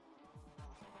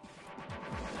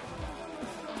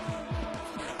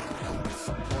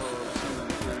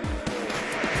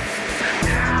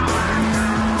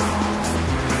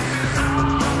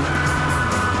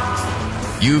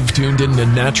You've tuned into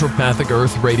Naturopathic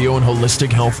Earth Radio and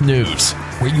Holistic Health News,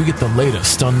 where you get the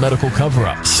latest on medical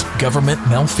cover-ups, government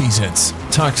malfeasance,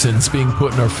 toxins being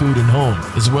put in our food and home,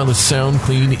 as well as sound,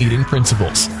 clean eating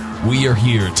principles. We are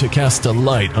here to cast a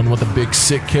light on what the big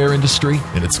sick care industry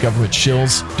and its government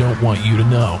shills don't want you to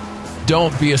know.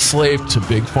 Don't be a slave to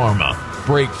Big Pharma.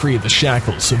 Break free of the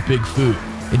shackles of Big Food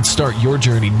and start your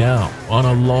journey now on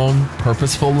a long,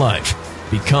 purposeful life.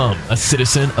 Become a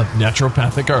citizen of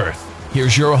Naturopathic Earth.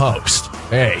 Here's your host,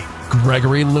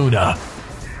 Gregory Luna.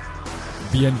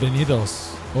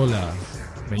 Bienvenidos. Hola,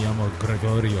 me llamo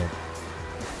Gregorio.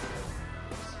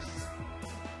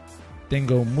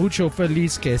 Tengo mucho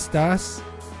feliz que estás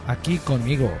aquí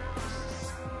conmigo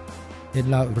en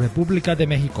la República de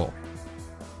México.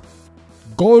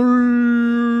 Gol!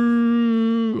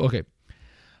 Okay.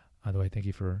 By the way, thank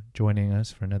you for joining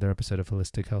us for another episode of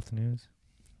Holistic Health News.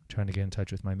 I'm trying to get in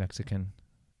touch with my Mexican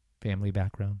family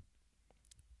background.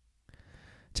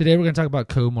 Today we're going to talk about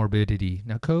comorbidity.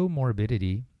 Now,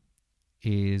 comorbidity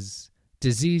is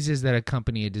diseases that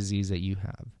accompany a disease that you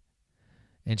have.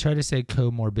 And try to say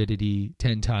comorbidity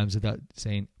 10 times without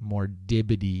saying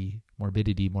morbidity.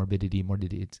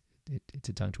 It's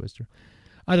a tongue twister.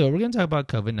 Either way, we're going to talk about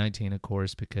COVID-19, of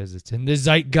course, because it's in the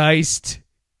zeitgeist.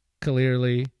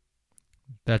 Clearly,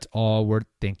 that's all we're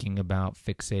thinking about,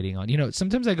 fixating on. You know,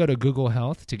 sometimes I go to Google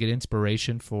Health to get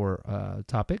inspiration for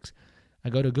topics. I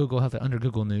go to Google Health under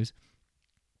Google News.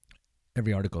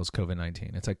 Every article is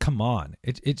COVID-19. It's like, come on.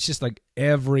 It's just like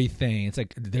everything. It's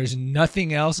like there's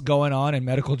nothing else going on in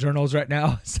medical journals right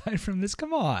now aside from this.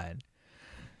 Come on.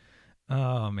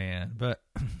 Oh, man. But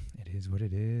it is what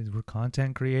it is. We're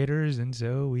content creators, and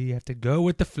so we have to go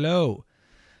with the flow.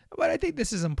 But I think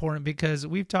this is important because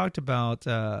we've talked about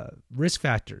risk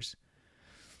factors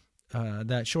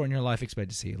that shorten your life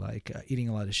expectancy, like eating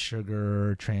a lot of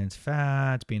sugar, trans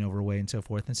fats, being overweight, and so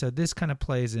forth. And so this kind of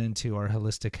plays into our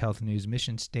Holistic Health News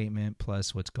mission statement,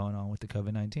 plus what's going on with the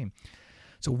COVID-19.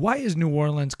 So why is New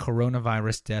Orleans'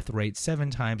 coronavirus death rate 7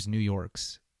 times New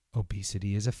York's?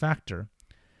 Obesity is a factor.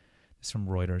 This is from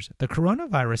Reuters. The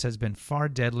coronavirus has been far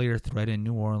deadlier threat in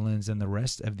New Orleans than the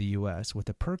rest of the U.S., with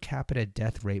a per capita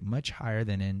death rate much higher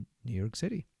than in New York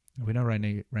City. We know right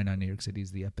now New York City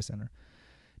is the epicenter.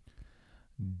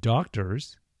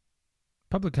 Doctors,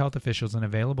 public health officials, and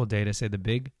available data say the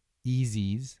Big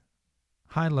Easy's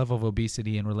high level of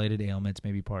obesity and related ailments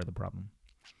may be part of the problem.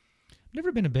 I've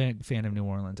never been a big fan of New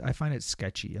Orleans. I find it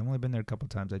sketchy. I've only been there a couple of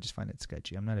times. I just find it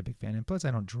sketchy. I'm not a big fan. And plus, I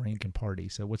don't drink and party,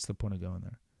 so what's the point of going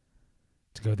there?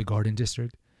 To go to the Garden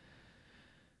District?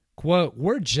 Quote,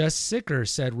 "We're just sicker,"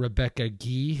 said Rebecca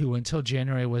Gee, who until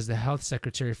January was the health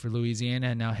secretary for Louisiana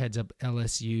and now heads up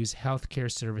LSU's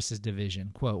Healthcare Services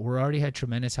Division. Quote, "We already had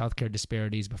tremendous healthcare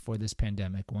disparities before this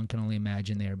pandemic. One can only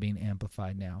imagine they are being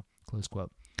amplified now." Close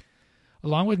quote.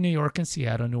 Along with New York and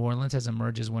Seattle, New Orleans has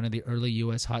emerged as one of the early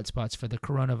U.S. hotspots for the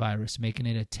coronavirus, making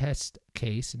it a test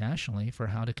case nationally for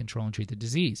how to control and treat the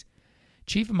disease.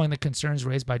 Chief among the concerns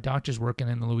raised by doctors working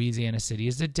in the Louisiana city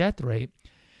is the death rate,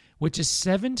 which is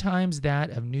 7 times that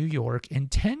of New York and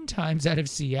 10 times that of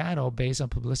Seattle based on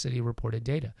publicity reported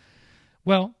data.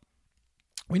 Well,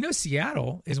 we know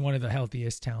Seattle is one of the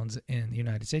healthiest towns in the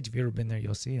United States. If you've ever been there,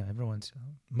 you'll see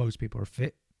most people are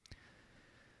fit.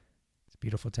 It's a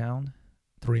beautiful town.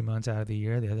 3 months out of the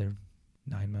year, the other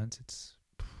 9 months, it's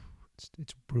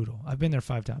brutal. I've been there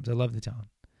 5 times. I love the town.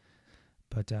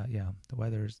 But the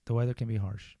weather can be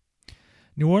harsh.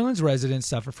 New Orleans residents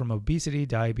suffer from obesity,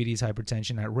 diabetes,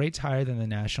 hypertension at rates higher than the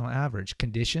national average,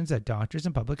 conditions that doctors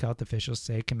and public health officials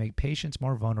say can make patients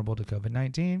more vulnerable to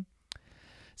COVID-19.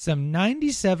 Some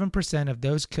 97% of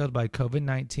those killed by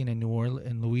COVID-19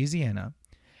 in Louisiana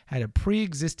had a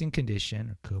pre-existing condition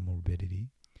or comorbidity,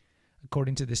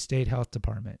 according to the state health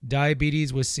department.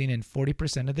 Diabetes was seen in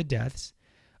 40% of the deaths,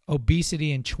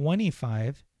 obesity in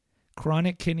 25%,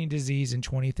 chronic kidney disease in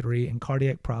 23, and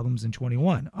cardiac problems in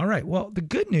 21. All right, well, the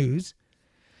good news,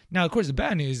 now, of course, the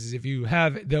bad news is if you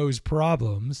have those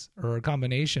problems or a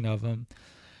combination of them,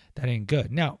 that ain't good.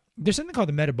 Now, there's something called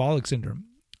the metabolic syndrome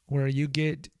where you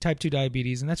get type 2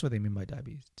 diabetes, and that's what they mean by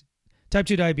diabetes. Type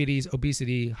 2 diabetes,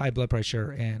 obesity, high blood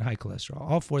pressure, and high cholesterol.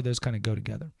 All 4 of those kind of go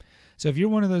together. So if you're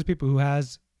one of those people who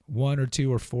has 1 or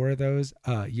 2 or 4 of those,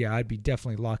 I'd be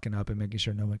definitely locking up and making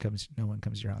sure no one comes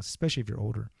to your house, especially if you're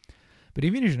older. But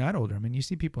even if you're not older, I mean, you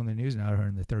see people in the news now who are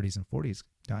in their 30s and 40s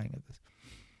dying of this.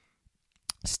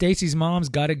 Stacy's mom's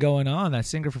got it going on. That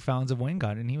singer for Fountains of Wayne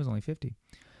got it, and he was only 50.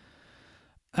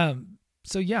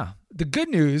 So yeah, the good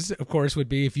news, of course, would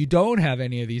be if you don't have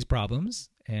any of these problems,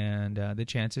 and the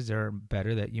chances are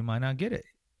better that you might not get it.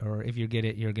 Or if you get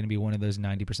it, you're going to be one of those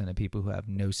 90% of people who have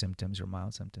no symptoms or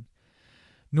mild symptoms.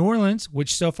 New Orleans,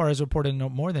 which so far has reported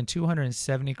more than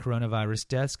 270 coronavirus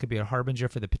deaths, could be a harbinger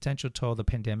for the potential toll the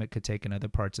pandemic could take in other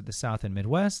parts of the South and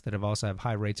Midwest that have also have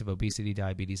high rates of obesity,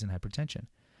 diabetes, and hypertension.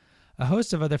 A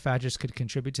host of other factors could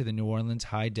contribute to the New Orleans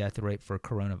high death rate for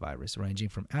coronavirus, ranging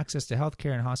from access to health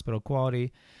care and hospital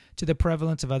quality to the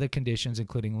prevalence of other conditions,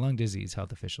 including lung disease,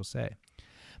 health officials say.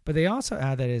 But they also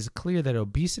add that it is clear that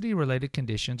obesity-related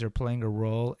conditions are playing a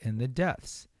role in the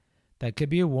deaths. That could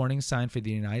be a warning sign for the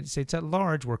United States at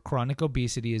large, where chronic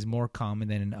obesity is more common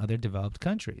than in other developed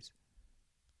countries.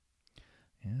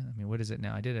 Yeah, I mean, what is it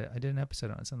now? I did an episode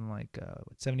on something like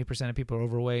 70% of people are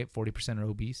overweight, 40% are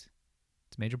obese.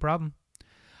 It's a major problem.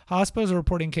 Hospitals are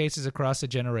reporting cases across the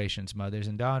generations, mothers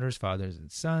and daughters, fathers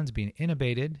and sons being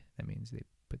intubated. That means they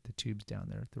put the tubes down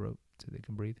their throat so they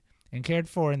can breathe, and cared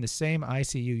for in the same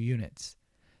ICU units,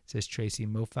 says Tracy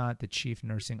Moffat, the chief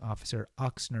nursing officer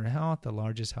at Ochsner Health, the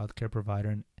largest healthcare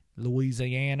provider in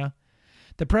Louisiana.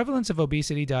 The prevalence of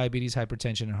obesity, diabetes,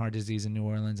 hypertension, and heart disease in New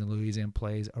Orleans and Louisiana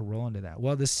plays a role into that.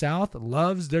 Well, the South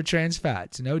loves their trans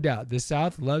fats, no doubt. The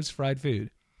South loves fried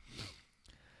food.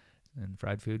 And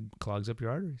fried food clogs up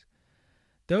your arteries.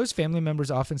 Those family members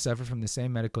often suffer from the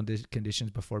same medical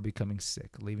conditions before becoming sick,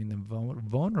 leaving them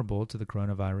vulnerable to the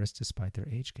coronavirus despite their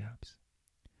age gaps.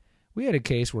 We had a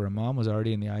case where a mom was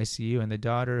already in the ICU and the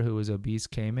daughter, who was obese,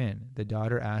 came in. The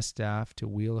daughter asked staff to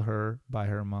wheel her by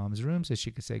her mom's room so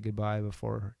she could say goodbye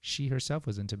before she herself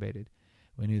was intubated.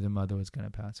 We knew the mother was going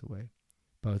to pass away.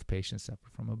 Both patients suffer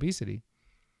from obesity.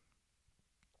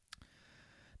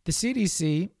 The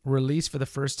CDC released for the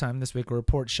first time this week a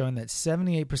report showing that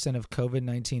 78% of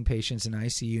COVID-19 patients in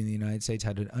ICU in the United States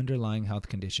had an underlying health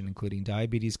condition, including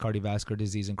diabetes, cardiovascular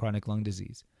disease, and chronic lung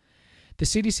disease. The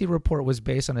CDC report was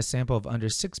based on a sample of under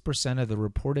 6% of the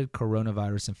reported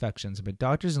coronavirus infections, but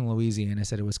doctors in Louisiana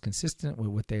said it was consistent with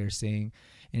what they are seeing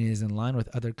and is in line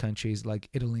with other countries like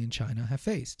Italy and China have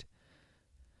faced.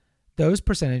 Those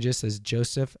percentages, says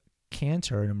Joseph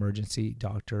Cantor, an emergency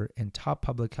doctor and top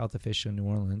public health official in New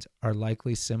Orleans, are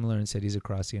likely similar in cities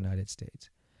across the United States.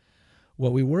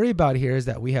 What we worry about here is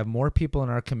that we have more people in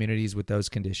our communities with those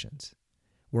conditions.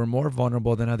 We're more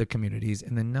vulnerable than other communities,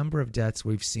 and the number of deaths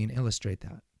we've seen illustrate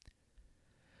that.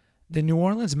 The New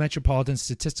Orleans metropolitan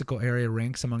statistical area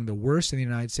ranks among the worst in the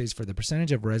United States for the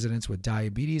percentage of residents with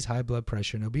diabetes, high blood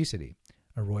pressure, and obesity.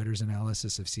 A Reuters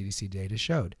analysis of CDC data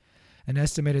showed. An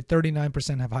estimated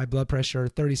 39% have high blood pressure,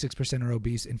 36% are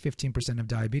obese, and 15% have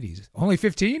diabetes. Only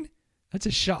 15? That's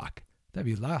a shock. That'd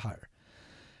be a lot higher.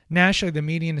 Nationally, the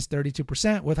median is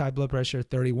 32% with high blood pressure,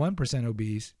 31%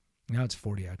 obese. Now it's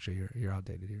 40, actually. You're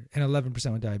outdated here. And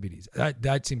 11% with diabetes.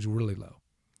 That seems really low.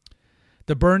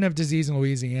 The burden of disease in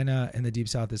Louisiana and the Deep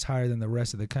South is higher than the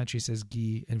rest of the country, says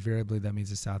Guy. Invariably, that means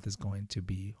the South is going to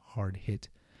be hard hit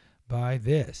by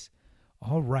this.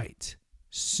 All right.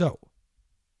 So,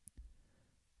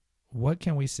 what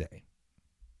can we say?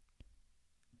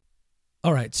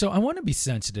 All right. So, I want to be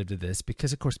sensitive to this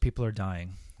because, of course, people are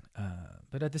dying.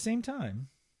 But at the same time,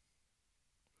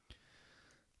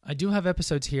 I do have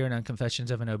episodes here on Confessions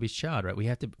of an Obese Child, right?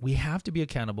 We have to be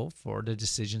accountable for the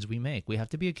decisions we make. We have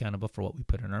to be accountable for what we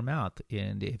put in our mouth.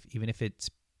 And even if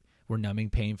we're numbing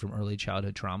pain from early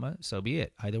childhood trauma, so be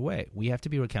it. Either way, we have to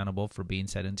be accountable for being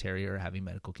sedentary or having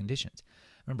medical conditions.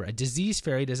 Remember, a disease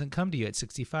fairy doesn't come to you at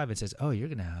 65 and says, oh, you're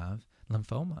going to have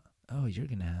lymphoma. Oh, you're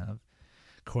going to have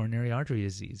coronary artery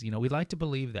disease. We like to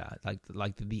believe that.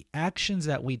 Like the actions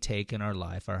that we take in our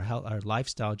life, our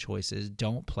lifestyle choices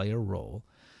don't play a role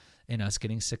in us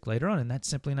getting sick later on, and that's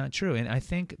simply not true. And I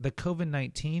think the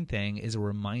COVID-19 thing is a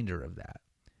reminder of that.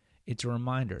 It's a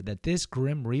reminder that this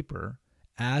Grim Reaper,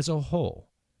 as a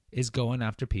whole, is going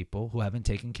after people who haven't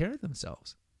taken care of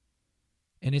themselves.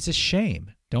 And it's a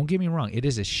shame. Don't get me wrong. It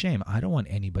is a shame. I don't want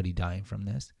anybody dying from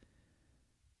this.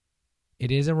 It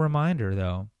is a reminder,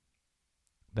 though,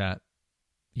 that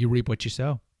you reap what you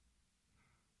sow.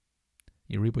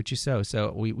 You reap what you sow.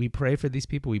 So we pray for these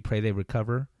people. We pray they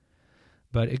recover.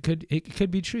 But it could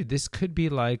be true. This could be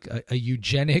like a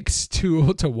eugenics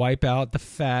tool to wipe out the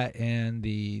fat and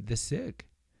the sick.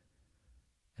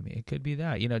 I mean, it could be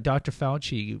that. Dr.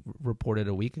 Fauci reported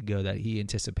a week ago that he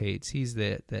anticipates, he's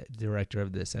the director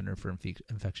of the Center for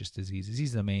Infectious Diseases.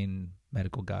 He's the main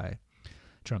medical guy,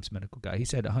 Trump's medical guy. He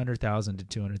said 100,000 to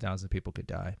 200,000 people could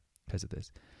die because of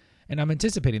this. And I'm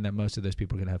anticipating that most of those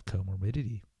people are going to have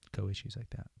comorbidity, co-issues like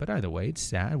that. But either way, it's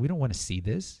sad. We don't want to see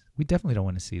this. We definitely don't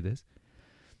want to see this.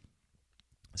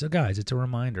 So guys, it's a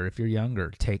reminder. If you're younger,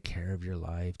 take care of your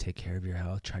life, take care of your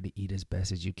health, try to eat as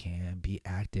best as you can, be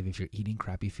active. If you're eating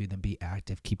crappy food, then be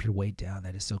active. Keep your weight down.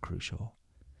 That is so crucial.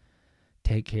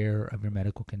 Take care of your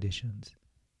medical conditions.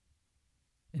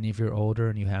 And if you're older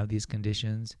and you have these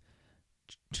conditions,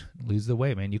 lose the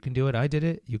weight, man. You can do it. I did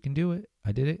it. You can do it.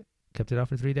 I did it. Kept it off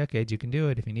for 3 decades. You can do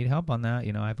it. If you need help on that,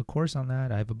 I have a course on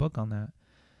that. I have a book on that.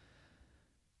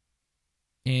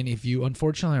 And if you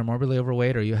unfortunately are morbidly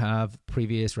overweight, or you have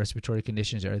previous respiratory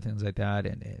conditions or things like that,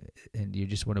 and you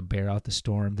just want to bear out the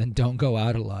storm, then don't go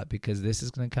out a lot, because this is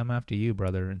going to come after you,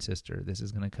 brother and sister. This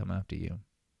is going to come after you.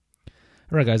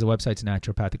 All right, guys, the website's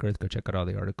Naturopathic Earth. Go check out all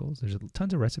the articles. There's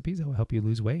tons of recipes that will help you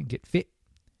lose weight and get fit.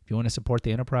 If you want to support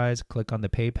the enterprise, click on the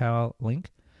PayPal link.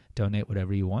 Donate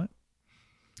whatever you want.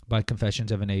 Buy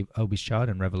Confessions of an Obese Child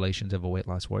and Revelations of a Weight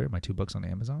Loss Warrior, my 2 books on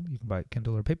Amazon. You can buy it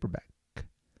Kindle or paperback.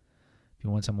 If you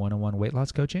want some one-on-one weight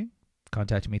loss coaching,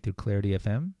 contact me through Clarity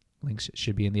FM. Links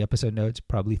should be in the episode notes,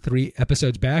 probably 3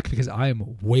 episodes back, because I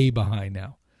am way behind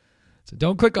now. So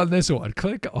don't click on this one.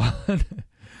 Click on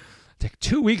like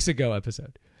 2 weeks ago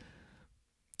episode.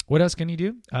 What else can you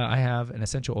do? I have an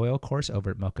essential oil course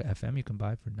over at Mocha FM you can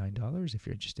buy for $9 if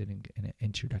you're interested in an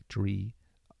introductory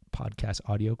podcast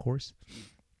audio course.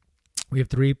 We have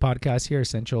 3 podcasts here,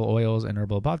 Essential Oils and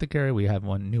Herbal Apothecary. We have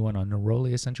one new one on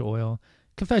Neroli Essential Oil,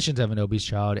 Confessions of an Obese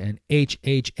Child, and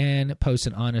HHN. Post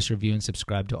an honest review and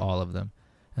subscribe to all of them.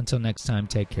 Until next time,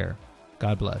 take care.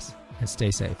 God bless, and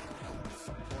stay safe.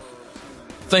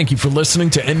 Thank you for listening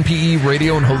to NPE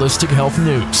Radio and Holistic Health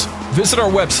News. Visit our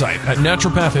website at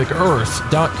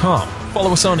naturopathicearth.com.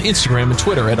 Follow us on Instagram and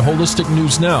Twitter at Holistic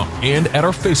News Now, and at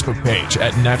our Facebook page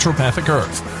at Naturopathic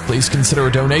Earth. Please consider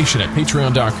a donation at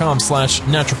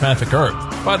patreon.com/naturopathic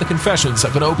earth. Buy the Confessions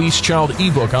of an Obese Child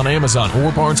ebook on Amazon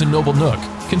or Barnes & Noble Nook.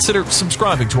 Consider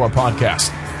subscribing to our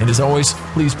podcast. And as always,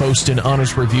 please post an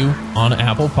honest review on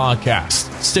Apple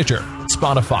Podcasts, Stitcher,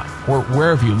 Spotify, or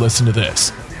wherever you listen to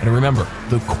this. And remember,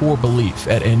 the core belief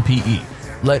at NPE: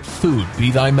 let food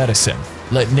be thy medicine,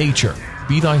 let nature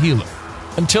be thy healer.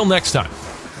 Until next time.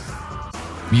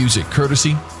 Music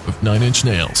courtesy of 9 Inch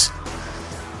Nails.